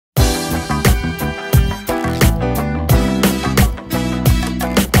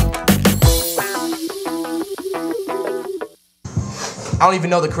I don't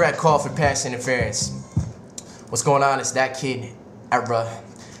even know the correct call for pass interference. What's going on? It's that kid, Era.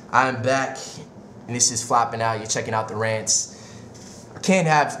 I'm back, and this is Flopping Out. You're checking out the rants. I can't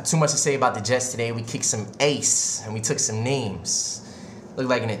have too much to say about the Jets today. We kicked some ace, and we took some names. Looked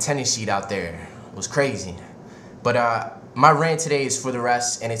like an attendance sheet out there. It was crazy. But my rant today is for the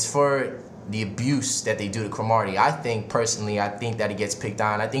rest, and it's for the abuse that they do to Cromartie. Personally, I think that he gets picked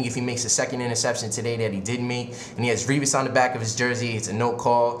on. I think if he makes a second interception today that he did make, and he has Revis on the back of his jersey, it's a no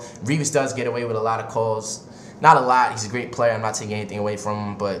call. Revis does get away with a lot of calls. Not a lot. He's a great player. I'm not taking anything away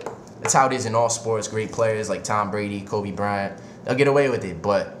from him, but that's how it is in all sports. Great players like Tom Brady, Kobe Bryant, they'll get away with it.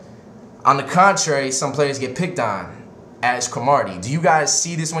 But on the contrary, some players get picked on as Cromartie. Do you guys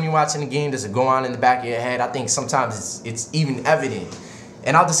see this when you're watching the game? Does it go on in the back of your head? I think sometimes it's even evident.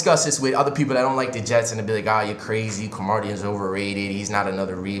 And I'll discuss this with other people that don't like the Jets, and they'll be like, oh, you're crazy. Cromartie is overrated. He's not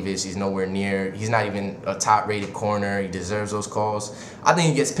another Revis. He's nowhere near. He's not even a top-rated corner. He deserves those calls. I think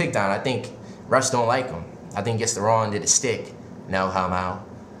he gets picked on. I think refs don't like him. I think he gets the raw end of the stick. Now, how?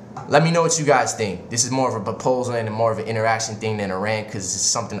 Let me know what you guys think. This is more of a proposal and more of an interaction thing than a rant, because it's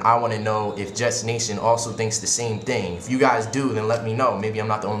something I want to know if Jets Nation also thinks the same thing. If you guys do, then let me know. Maybe I'm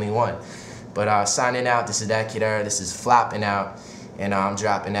not the only one. But signing out, this is that kid Era. This is Flopping Out. And I'm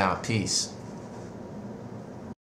dropping out. Peace.